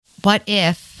What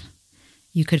if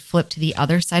you could flip to the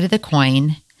other side of the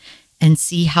coin and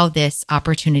see how this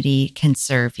opportunity can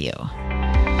serve you?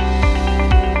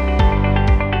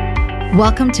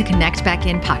 Welcome to Connect Back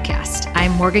In podcast.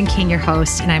 I'm Morgan King, your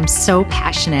host, and I'm so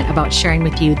passionate about sharing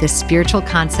with you the spiritual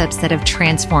concepts that have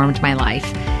transformed my life.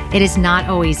 It is not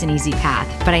always an easy path,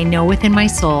 but I know within my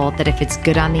soul that if it's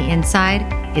good on the inside,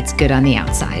 it's good on the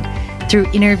outside.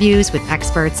 Through interviews with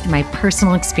experts and my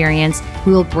personal experience,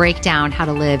 we will break down how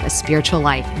to live a spiritual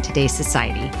life in today's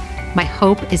society. My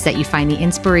hope is that you find the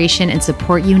inspiration and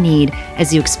support you need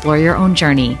as you explore your own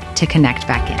journey to connect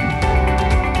back in.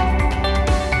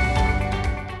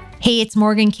 Hey, it's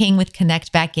Morgan King with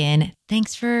Connect Back In.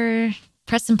 Thanks for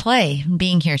pressing play and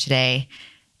being here today.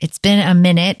 It's been a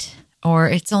minute, or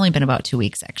it's only been about 2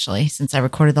 weeks actually, since I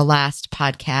recorded the last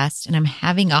podcast, and I'm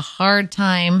having a hard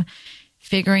time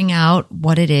figuring out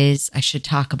what it is I should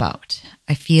talk about.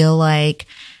 I feel like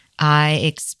I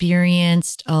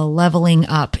experienced a leveling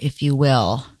up, if you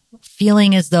will,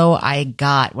 feeling as though I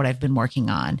got what I've been working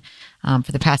on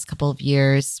for the past couple of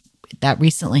years. That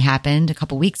recently happened a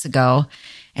couple weeks ago.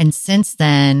 And since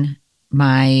then,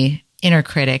 my inner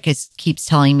critic keeps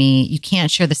telling me, you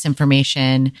can't share this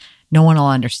information. No one will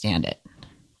understand it.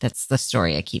 That's the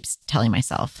story I keep telling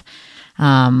myself.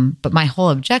 But my whole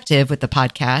objective with the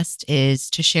podcast is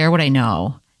to share what I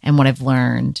know and what I've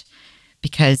learned,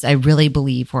 because I really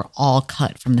believe we're all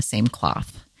cut from the same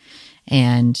cloth.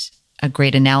 And a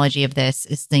great analogy of this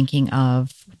is thinking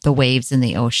of the waves in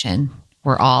the ocean.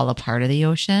 We're all a part of the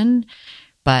ocean,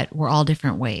 but we're all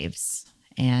different waves.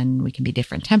 And we can be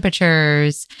different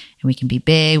temperatures, and we can be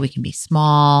big, we can be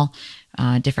small,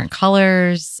 different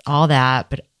colors, all that.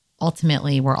 But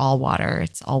ultimately, we're all water.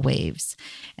 It's all waves.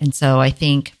 And so I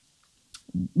think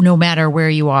no matter where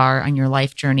you are on your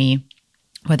life journey,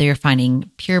 whether you're finding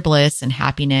pure bliss and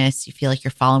happiness, you feel like you're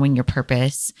following your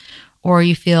purpose, or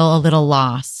you feel a little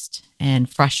lost and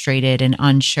frustrated and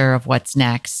unsure of what's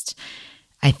next,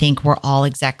 I think we're all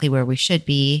exactly where we should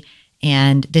be.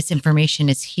 And this information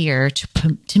is here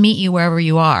to meet you wherever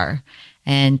you are,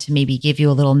 and to maybe give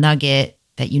you a little nugget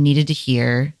that you needed to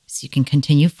hear so you can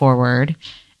continue forward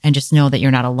and just know that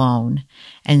you're not alone.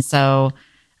 And so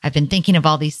I've been thinking of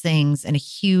all these things, and a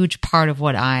huge part of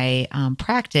what I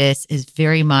practice is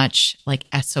very much like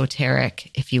esoteric,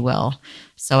 if you will.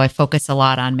 So I focus a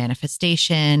lot on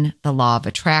manifestation, the law of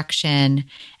attraction,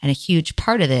 and a huge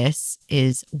part of this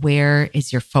is, where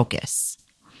is your focus?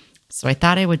 So I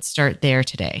thought I would start there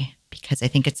today, because I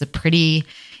think it's a pretty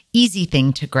easy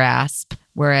thing to grasp,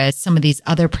 whereas some of these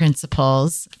other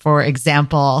principles, for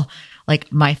example,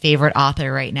 like my favorite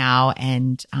author right now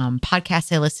and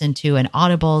podcasts I listen to and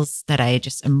audibles that I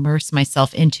just immerse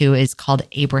myself into is called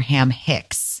Abraham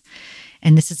Hicks.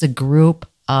 And this is a group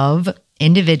of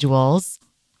individuals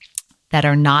that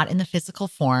are not in the physical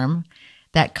form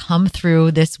that come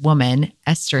through this woman,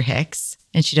 Esther Hicks.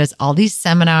 And she does all these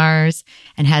seminars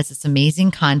and has this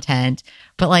amazing content.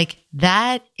 But like,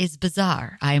 that is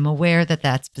bizarre. I am aware that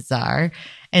that's bizarre.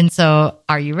 And so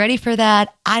are you ready for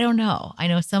that? I don't know. I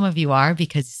know some of you are,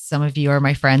 because some of you are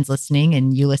my friends listening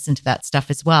and you listen to that stuff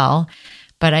as well.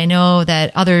 But I know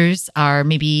that others are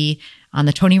maybe on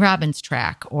the Tony Robbins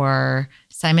track, or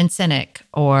Simon Sinek,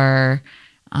 or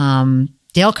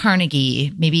Dale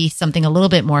Carnegie, maybe something a little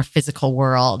bit more physical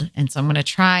world. And so I'm going to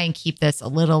try and keep this a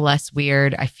little less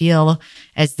weird. I feel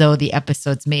as though the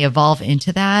episodes may evolve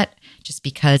into that, just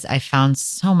because I found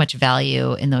so much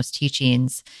value in those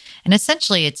teachings. And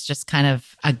essentially, it's just kind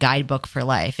of a guidebook for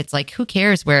life. It's like, who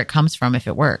cares where it comes from if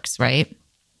it works, right?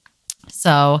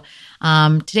 So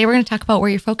today we're going to talk about where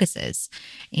your focus is.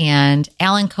 And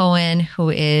Alan Cohen, who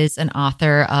is an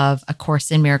author of A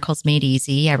Course in Miracles Made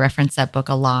Easy, I reference that book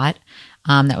a lot.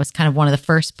 That was kind of one of the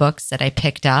first books that I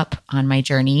picked up on my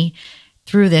journey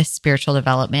through this spiritual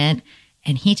development.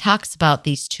 And he talks about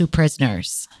these two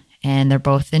prisoners, and they're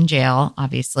both in jail,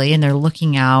 obviously, and they're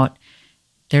looking out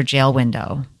their jail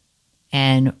window.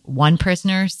 And one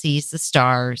prisoner sees the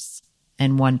stars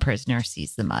and one prisoner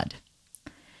sees the mud.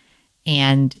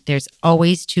 And there's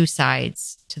always two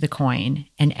sides to the coin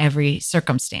in every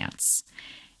circumstance.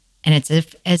 And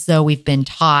it's as though we've been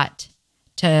taught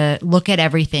to look at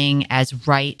everything as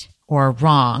right or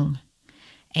wrong.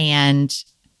 And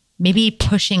maybe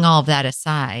pushing all of that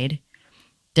aside,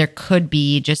 there could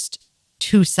be just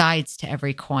two sides to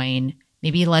every coin.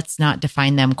 Maybe let's not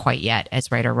define them quite yet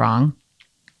as right or wrong.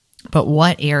 But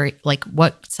what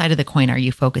side of the coin are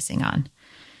you focusing on?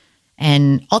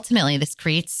 And ultimately, this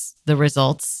creates the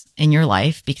results in your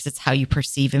life, because it's how you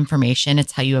perceive information.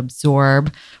 It's how you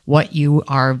absorb what you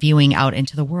are viewing out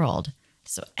into the world.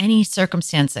 So any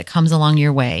circumstance that comes along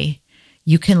your way,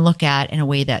 you can look at in a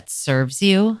way that serves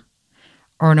you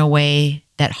or in a way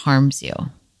that harms you.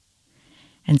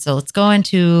 And so let's go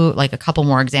into like a couple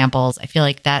more examples. I feel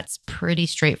like that's pretty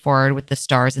straightforward with the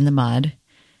stars in the mud,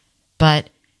 but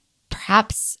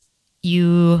perhaps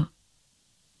you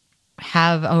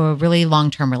have a really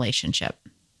long-term relationship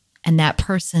and that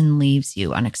person leaves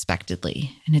you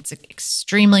unexpectedly and it's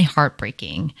extremely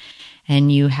heartbreaking.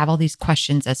 And you have all these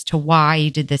questions as to why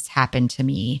did this happen to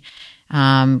me?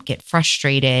 Get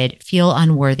frustrated, feel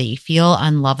unworthy, feel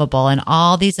unlovable, and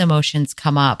all these emotions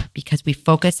come up because we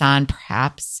focus on,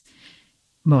 perhaps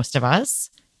most of us,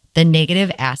 the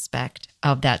negative aspect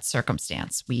of that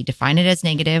circumstance. We define it as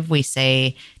negative. We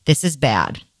say, this is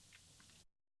bad.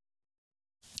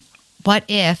 What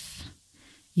if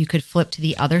you could flip to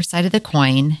the other side of the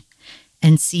coin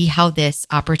and see how this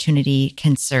opportunity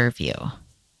can serve you?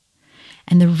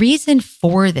 And the reason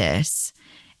for this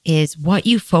is what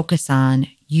you focus on,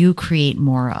 you create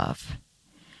more of.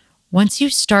 Once you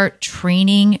start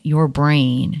training your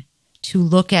brain to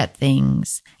look at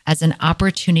things as an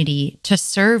opportunity to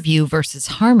serve you versus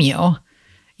harm you,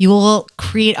 you will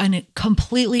create a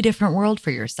completely different world for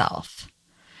yourself.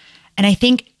 And I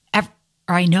think, or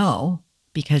I know,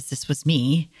 because this was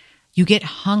me, you get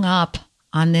hung up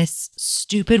on this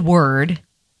stupid word,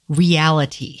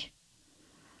 reality.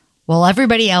 Well,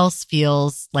 everybody else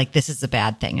feels like this is a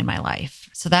bad thing in my life.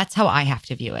 So that's how I have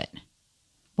to view it.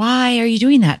 Why are you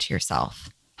doing that to yourself?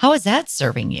 How is that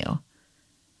serving you?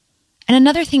 And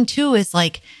another thing too is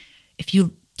like, if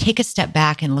you take a step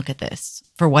back and look at this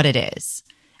for what it is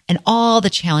and all the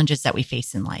challenges that we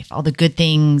face in life, all the good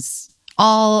things,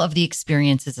 all of the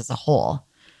experiences as a whole,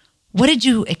 what did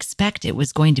you expect it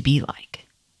was going to be like?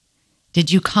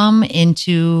 Did you come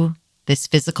into this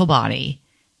physical body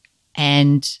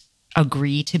and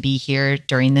agree to be here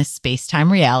during this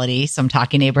space-time reality? So I'm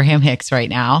talking Abraham Hicks right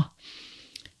now.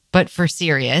 But for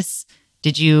serious,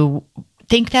 did you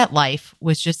think that life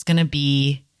was just going to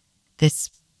be this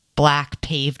black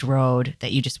paved road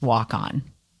that you just walk on?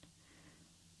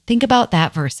 Think about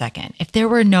that for a second. If there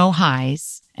were no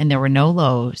highs and there were no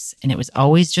lows and it was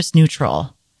always just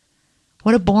neutral,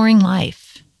 what a boring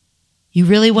life. You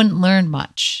really wouldn't learn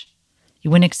much. You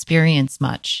wouldn't experience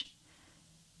much.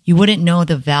 You wouldn't know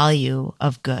the value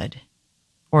of good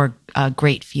or a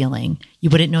great feeling.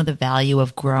 You wouldn't know the value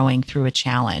of growing through a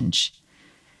challenge.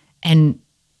 And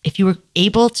if you were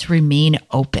able to remain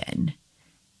open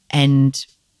and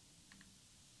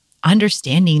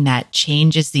understanding that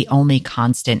change is the only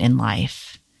constant in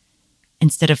life,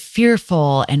 instead of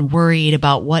fearful and worried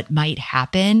about what might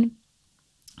happen,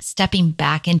 stepping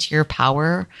back into your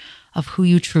power of who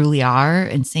you truly are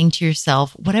and saying to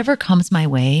yourself, whatever comes my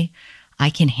way, I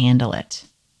can handle it.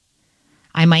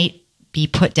 I might be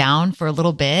put down for a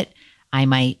little bit. I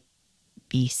might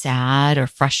be sad or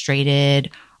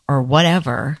frustrated or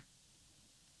whatever,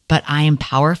 but I am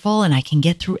powerful and I can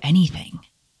get through anything.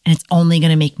 And it's only going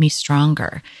to make me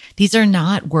stronger. These are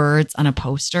not words on a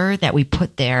poster that we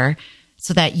put there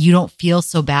so that you don't feel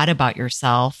so bad about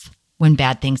yourself when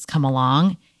bad things come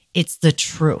along. It's the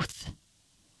truth.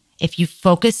 If you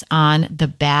focus on the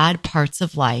bad parts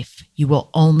of life, you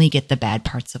will only get the bad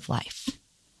parts of life.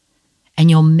 And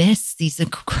you'll miss these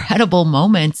incredible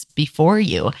moments before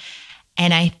you.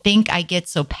 And I think I get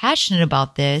so passionate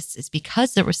about this is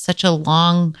because there was such a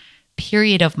long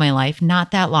period of my life, not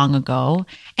that long ago,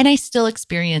 and I still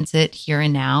experience it here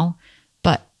and now,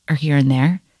 or here and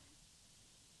there.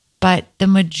 But the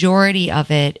majority of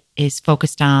it is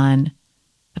focused on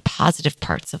the positive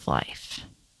parts of life.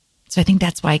 So I think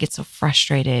that's why I get so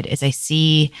frustrated as I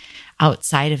see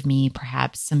outside of me,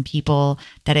 perhaps some people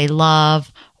that I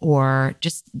love or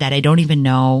just that I don't even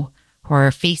know who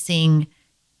are facing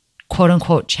quote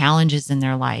unquote challenges in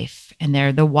their life. And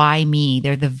they're the why me,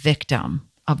 they're the victim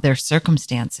of their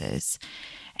circumstances.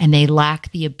 And they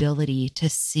lack the ability to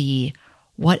see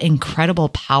what incredible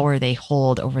power they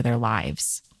hold over their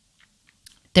lives.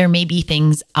 There may be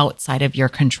things outside of your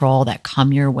control that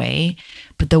come your way,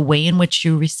 but the way in which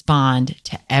you respond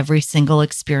to every single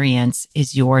experience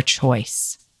is your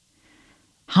choice.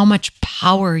 How much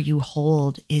power you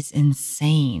hold is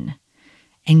insane.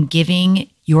 And giving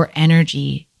your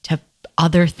energy to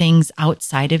other things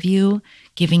outside of you,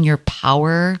 giving your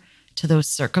power to those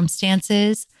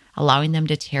circumstances, allowing them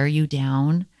to tear you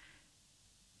down,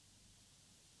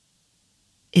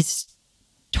 is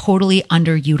totally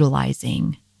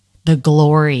underutilizing the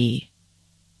glory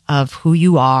of who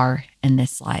you are in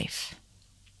this life.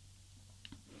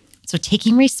 So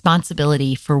taking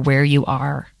responsibility for where you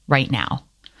are right now,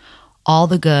 all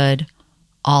the good,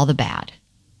 all the bad.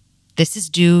 This is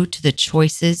due to the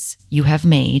choices you have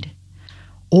made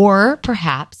Or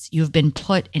perhaps you've been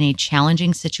put in a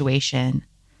challenging situation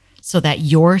so that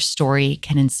your story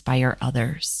can inspire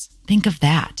others. Think of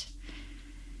that.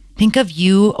 Think of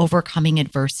you overcoming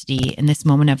adversity in this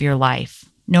moment of your life,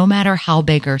 no matter how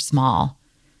big or small,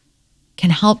 can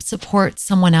help support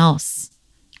someone else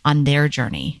on their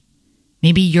journey.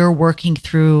 Maybe you're working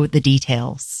through the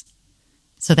details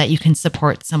so that you can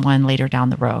support someone later down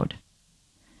the road.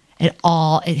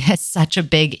 It has such a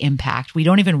big impact. We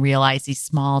don't even realize these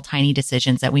small, tiny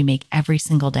decisions that we make every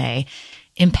single day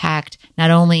impact not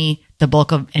only the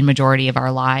bulk of and majority of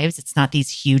our lives. It's not these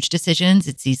huge decisions.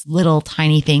 It's these little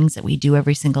tiny things that we do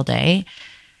every single day.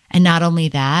 And not only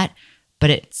that, but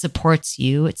it supports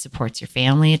you. It supports your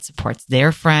family. It supports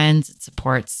their friends. It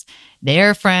supports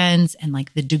their friends. And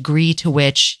like the degree to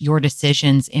which your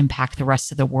decisions impact the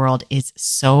rest of the world is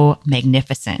so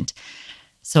magnificent.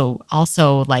 So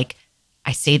also, like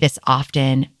I say this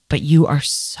often, but you are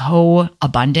so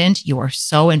abundant, you are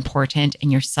so important,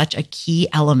 and you're such a key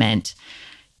element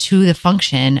to the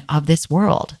function of this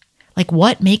world. Like,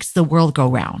 what makes the world go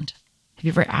round? Have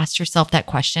you ever asked yourself that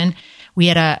question? We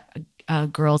had a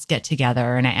girls get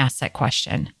together and I asked that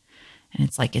question. And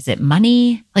it's like, is it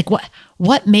money? Like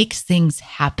what makes things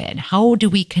happen? How do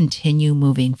we continue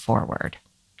moving forward?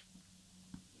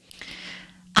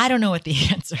 I don't know what the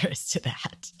answer is to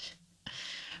that.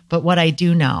 But what I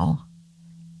do know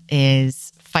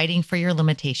is fighting for your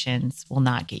limitations will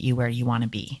not get you where you want to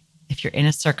be. If you're in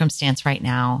a circumstance right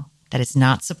now that is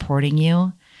not supporting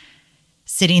you,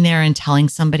 sitting there and telling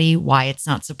somebody why it's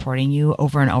not supporting you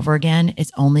over and over again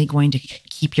is only going to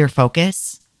keep your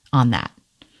focus on that.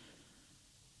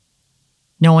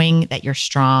 Knowing that you're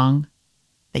strong,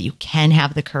 that you can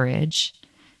have the courage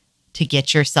to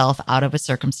get yourself out of a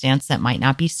circumstance that might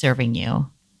not be serving you.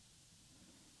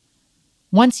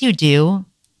 Once you do,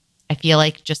 I feel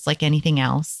like just like anything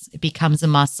else, it becomes a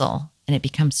muscle and it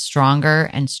becomes stronger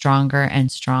and stronger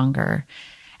and stronger.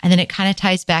 And then it kind of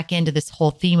ties back into this whole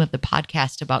theme of the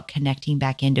podcast about connecting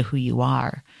back into who you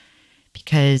are.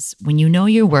 Because when you know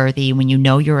you're worthy, when you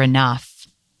know you're enough,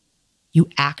 you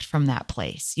act from that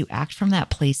place. You act from that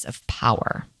place of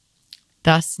power.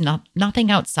 Thus,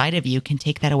 nothing outside of you can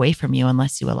take that away from you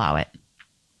unless you allow it.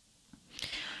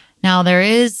 Now, there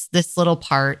is this little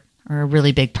part, or a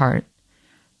really big part,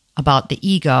 about the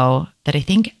ego that I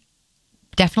think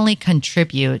definitely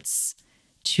contributes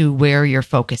to where your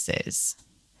focus is.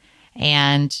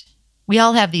 And we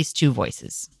all have these two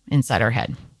voices inside our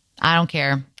head. I don't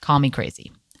care. Call me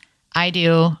crazy. I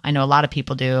do. I know a lot of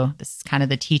people do. This is kind of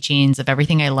the teachings of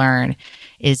everything I learn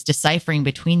is deciphering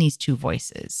between these two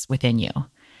voices within you.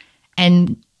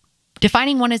 And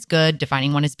defining one as good,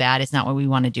 defining one as bad is not what we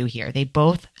want to do here. They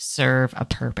both serve a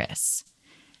purpose.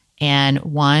 And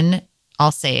one,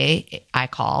 I'll say, I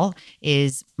call,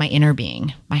 is my inner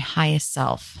being, my highest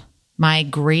self, my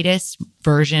greatest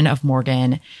version of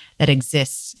Morgan that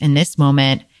exists in this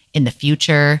moment, in the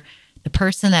future, the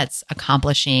person that's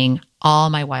accomplishing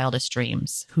all my wildest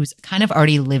dreams, who's kind of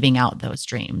already living out those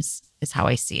dreams, is how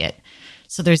I see it.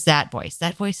 So there's that voice.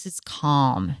 That voice is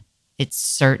calm. It's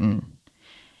certain.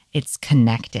 It's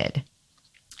connected.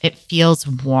 It feels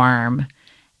warm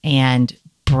and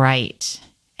bright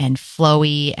and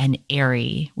flowy and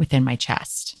airy within my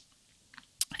chest.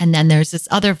 And then there's this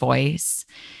other voice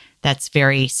that's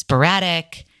very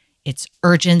sporadic. It's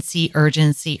urgency,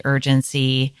 urgency,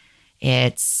 urgency.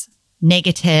 It's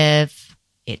negative.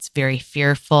 It's very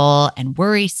fearful and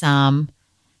worrisome.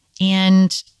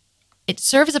 And it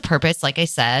serves a purpose, like I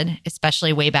said,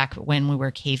 especially way back when we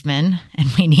were cavemen and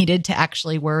we needed to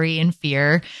actually worry and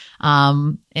fear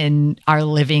in our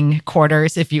living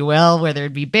quarters, if you will, where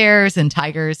there'd be bears and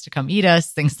tigers to come eat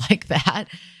us, things like that.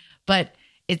 But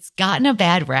it's gotten a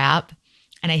bad rap.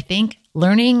 And I think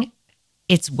learning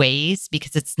its ways,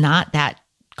 because it's not that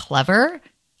clever,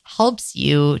 helps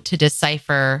you to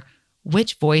decipher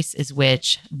which voice is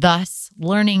which, thus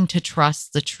learning to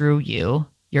trust the true you,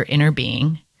 your inner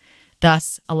being,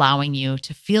 thus allowing you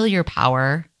to feel your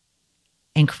power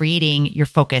and creating your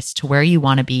focus to where you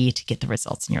want to be to get the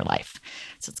results in your life.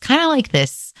 So it's kind of like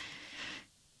this,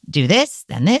 do this,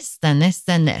 then this, then this,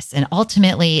 then this. And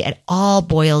ultimately, it all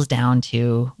boils down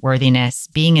to worthiness,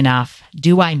 being enough,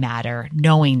 do I matter,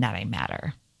 knowing that I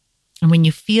matter. And when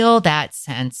you feel that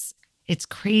sense, it's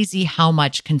crazy how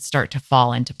much can start to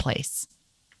fall into place.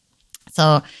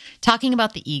 So talking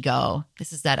about the ego,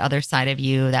 this is that other side of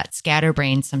you, that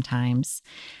scatterbrain sometimes.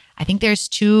 I think there's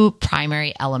two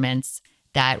primary elements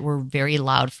that were very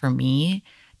loud for me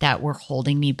that were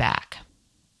holding me back.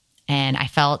 And I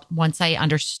felt once I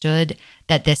understood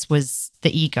that this was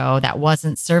the ego that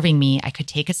wasn't serving me, I could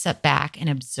take a step back and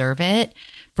observe it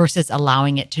versus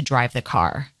allowing it to drive the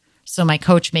car. So my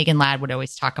coach, Megan Ladd, would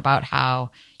always talk about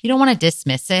how you don't want to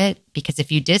dismiss it, because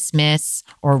if you dismiss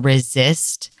or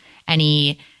resist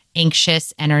any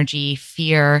anxious energy,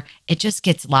 fear, it just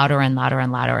gets louder and louder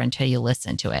and louder until you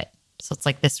listen to it. So it's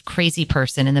like this crazy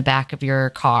person in the back of your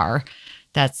car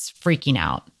that's freaking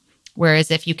out.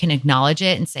 Whereas if you can acknowledge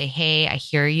it and say, hey, I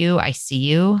hear you, I see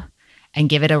you, and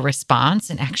give it a response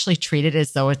and actually treat it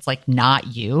as though it's like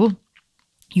not you,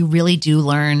 you really do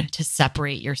learn to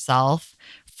separate yourself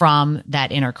from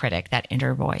that inner critic, that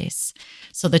inner voice.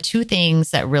 So the two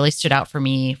things that really stood out for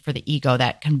me for the ego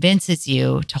that convinces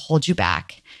you to hold you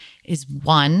back is,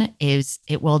 one is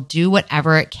it will do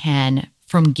whatever it can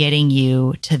from getting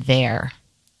you to there.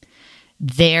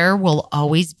 There will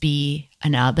always be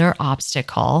another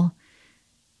obstacle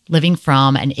living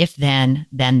from an if then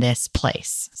this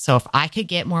place. So if I could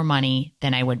get more money,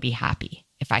 then I would be happy.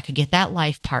 If I could get that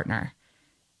life partner,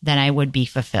 then I would be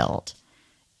fulfilled.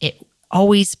 It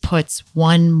always puts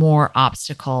one more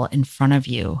obstacle in front of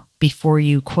you before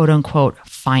you quote unquote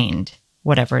find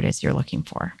whatever it is you're looking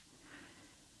for.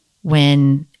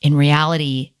 When in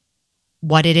reality,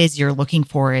 what it is you're looking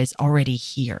for is already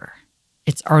here.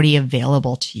 It's already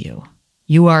available to you.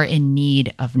 You are in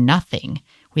need of nothing.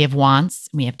 We have wants,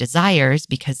 we have desires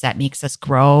because that makes us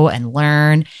grow and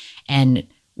learn, and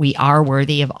we are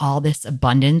worthy of all this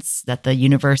abundance that the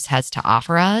universe has to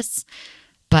offer us.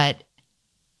 But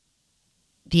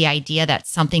the idea that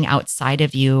something outside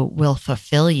of you will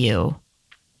fulfill you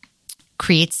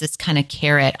creates this kind of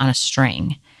carrot on a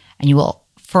string, and you will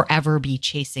forever be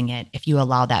chasing it if you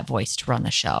allow that voice to run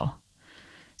the show.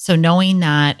 So knowing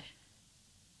that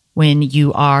when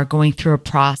you are going through a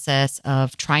process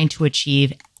of trying to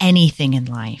achieve anything in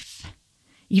life,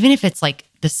 even if it's like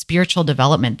the spiritual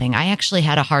development thing, I actually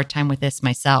had a hard time with this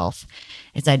myself,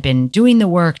 as I'd been doing the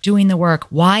work.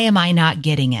 Why am I not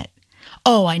getting it?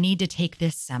 Oh, I need to take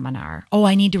this seminar. Oh,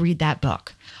 I need to read that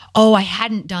book. Oh, I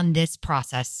hadn't done this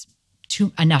process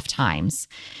enough times.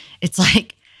 It's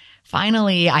like,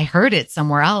 finally, I heard it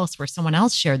somewhere else where someone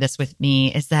else shared this with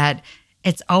me, is that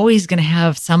it's always going to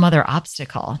have some other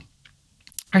obstacle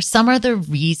or some other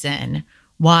reason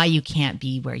why you can't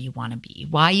be where you want to be,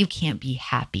 why you can't be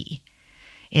happy.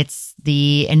 It's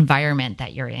the environment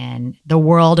that you're in, the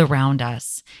world around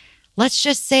us. Let's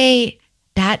just say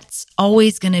that's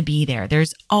always going to be there.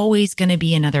 There's always going to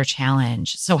be another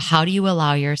challenge. So how do you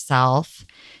allow yourself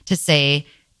to say,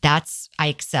 I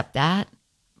accept that.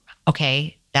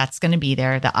 Okay, that's going to be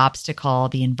there, the obstacle,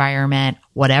 the environment,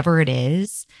 whatever it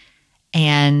is,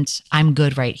 and I'm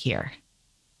good right here.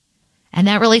 And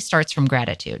that really starts from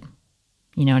gratitude.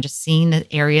 Just seeing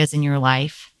the areas in your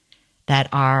life that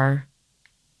are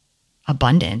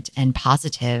abundant and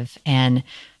positive, and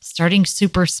starting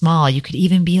super small. You could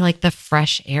even be like the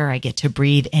fresh air I get to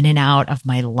breathe in and out of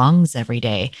my lungs every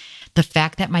day. The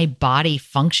fact that my body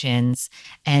functions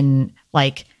and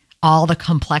like all the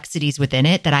complexities within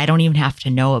it that I don't even have to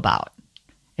know about.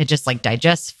 It just like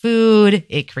digests food,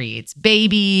 it creates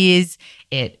babies,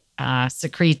 it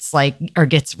secretes or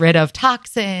gets rid of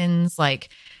toxins, like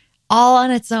all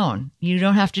on its own. You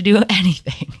don't have to do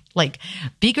anything. Like,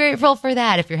 be grateful for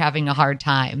that if you're having a hard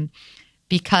time,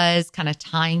 because kind of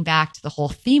tying back to the whole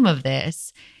theme of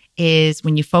this is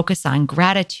when you focus on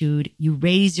gratitude, you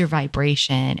raise your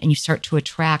vibration and you start to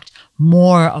attract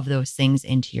more of those things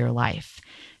into your life.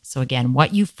 So again,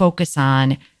 what you focus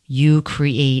on, you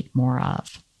create more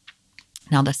of.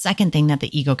 Now, the second thing that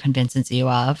the ego convinces you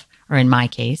of, or in my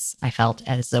case, I felt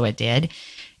as though it did,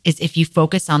 is if you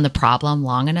focus on the problem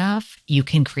long enough, you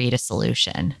can create a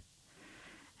solution.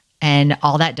 And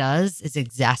all that does is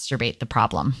exacerbate the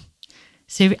problem.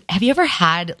 So have you ever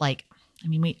had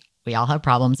we all have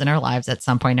problems in our lives at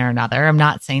some point or another. I'm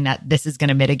not saying that this is going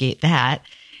to mitigate that.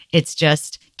 It's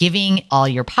just giving all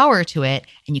your power to it,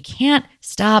 and you can't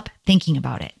stop thinking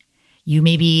about it. You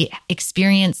maybe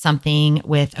experienced something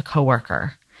with a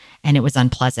coworker and it was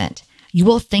unpleasant. You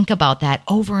will think about that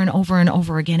over and over and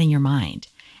over again in your mind,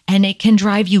 and it can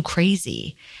drive you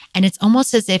crazy. And it's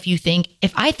almost as if you think,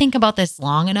 if I think about this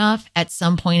long enough, at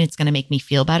some point it's going to make me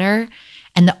feel better.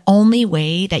 And the only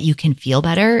way that you can feel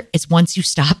better is once you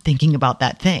stop thinking about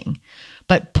that thing.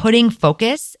 But putting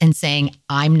focus and saying,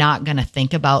 I'm not going to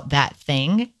think about that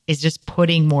thing, is just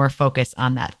putting more focus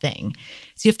on that thing.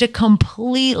 So you have to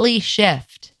completely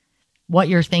shift what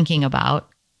you're thinking about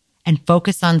and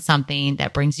focus on something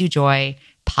that brings you joy,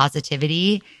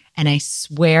 positivity. And I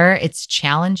swear it's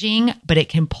challenging, but it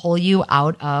can pull you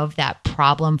out of that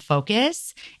problem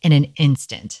focus in an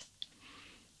instant.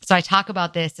 So I talk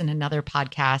about this in another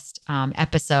podcast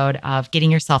episode of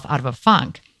getting yourself out of a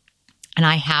funk. And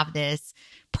I have this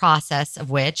process of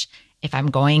which, if I'm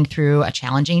going through a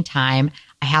challenging time,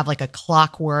 I have like a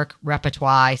clockwork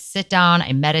repertoire. I sit down,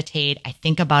 I meditate, I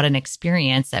think about an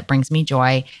experience that brings me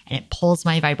joy, and it pulls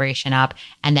my vibration up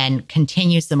and then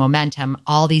continues the momentum.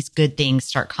 All these good things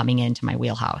start coming into my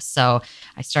wheelhouse. So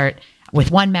I start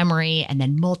with one memory and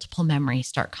then multiple memories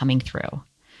start coming through.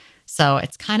 So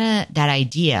it's kind of that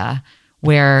idea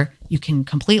where you can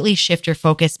completely shift your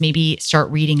focus, maybe start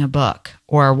reading a book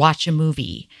or watch a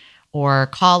movie or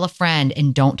call a friend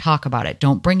and don't talk about it.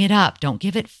 Don't bring it up. Don't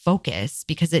give it focus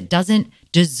because it doesn't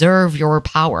deserve your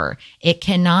power. It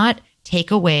cannot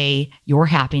take away your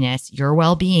happiness, your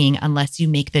well-being, unless you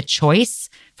make the choice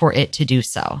for it to do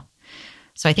so.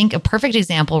 So I think a perfect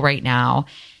example right now,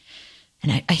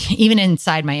 and I even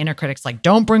inside my inner critic's like,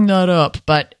 don't bring that up.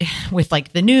 But with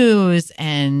like the news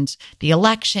and the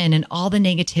election and all the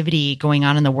negativity going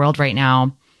on in the world right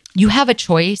now, you have a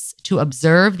choice to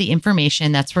observe the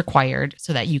information that's required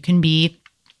so that you can be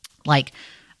like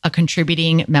a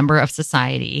contributing member of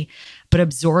society. But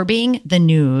absorbing the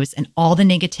news and all the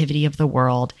negativity of the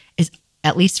world is,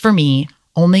 at least for me,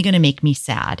 only going to make me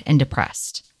sad and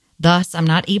depressed. Thus, I'm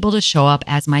not able to show up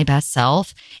as my best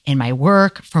self in my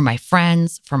work, for my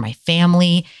friends, for my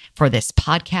family, for this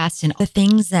podcast, and the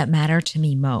things that matter to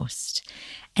me most.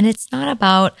 And it's not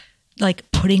about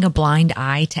like putting a blind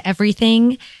eye to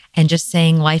everything and just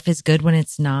saying life is good when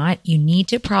it's not. You need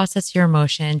to process your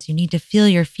emotions. You need to feel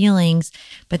your feelings.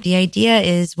 But the idea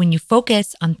is when you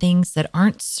focus on things that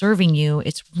aren't serving you,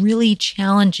 it's really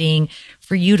challenging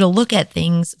for you to look at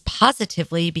things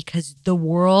positively because the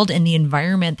world and the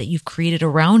environment that you've created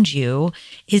around you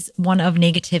is one of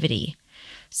negativity.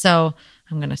 So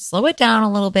I'm going to slow it down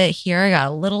a little bit here. I got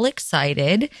a little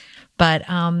excited, but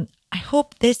I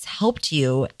hope this helped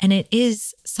you, and it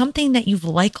is something that you've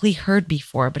likely heard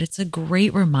before, but it's a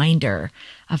great reminder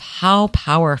of how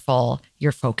powerful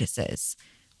your focus is.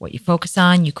 What you focus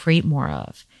on, you create more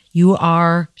of. You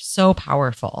are so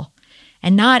powerful,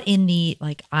 and not in the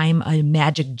like I'm a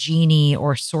magic genie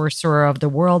or sorcerer of the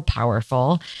world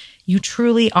powerful. You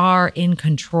truly are in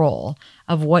control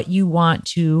of what you want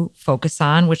to focus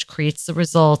on, which creates the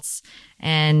results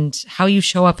and how you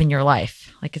show up in your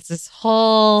life. Like it's this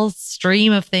whole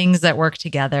stream of things that work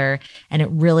together. And it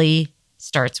really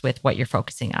starts with what you're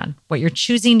focusing on, what you're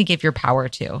choosing to give your power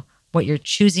to, what you're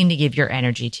choosing to give your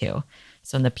energy to.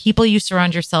 So in the people you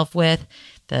surround yourself with,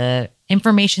 the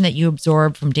information that you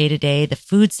absorb from day to day, the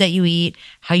foods that you eat,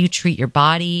 how you treat your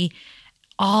body,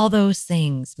 all those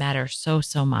things matter so,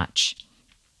 so much.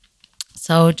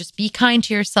 So just be kind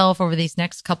to yourself over these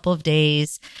next couple of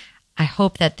days. I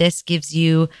hope that this gives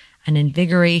you an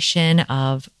invigoration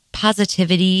of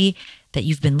positivity that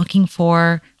you've been looking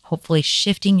for, hopefully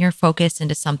shifting your focus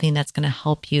into something that's going to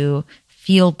help you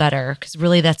feel better. Because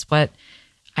really that's what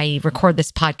I record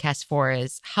this podcast for,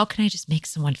 is how can I just make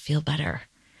someone feel better?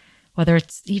 Whether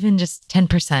it's even just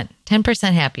 10%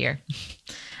 happier.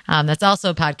 That's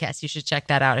also a podcast. You should check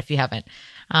that out if you haven't.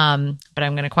 But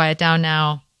I'm going to quiet down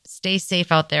now. Stay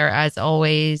safe out there as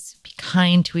always. Be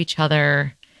kind to each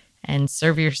other and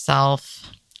serve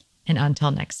yourself. And until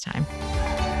next time.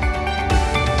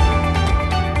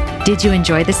 Did you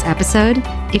enjoy this episode?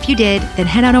 If you did, then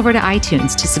head on over to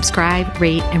iTunes to subscribe,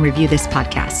 rate, and review this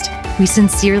podcast. We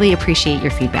sincerely appreciate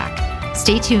your feedback.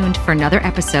 Stay tuned for another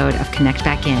episode of Connect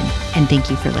Back In, and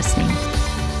thank you for listening.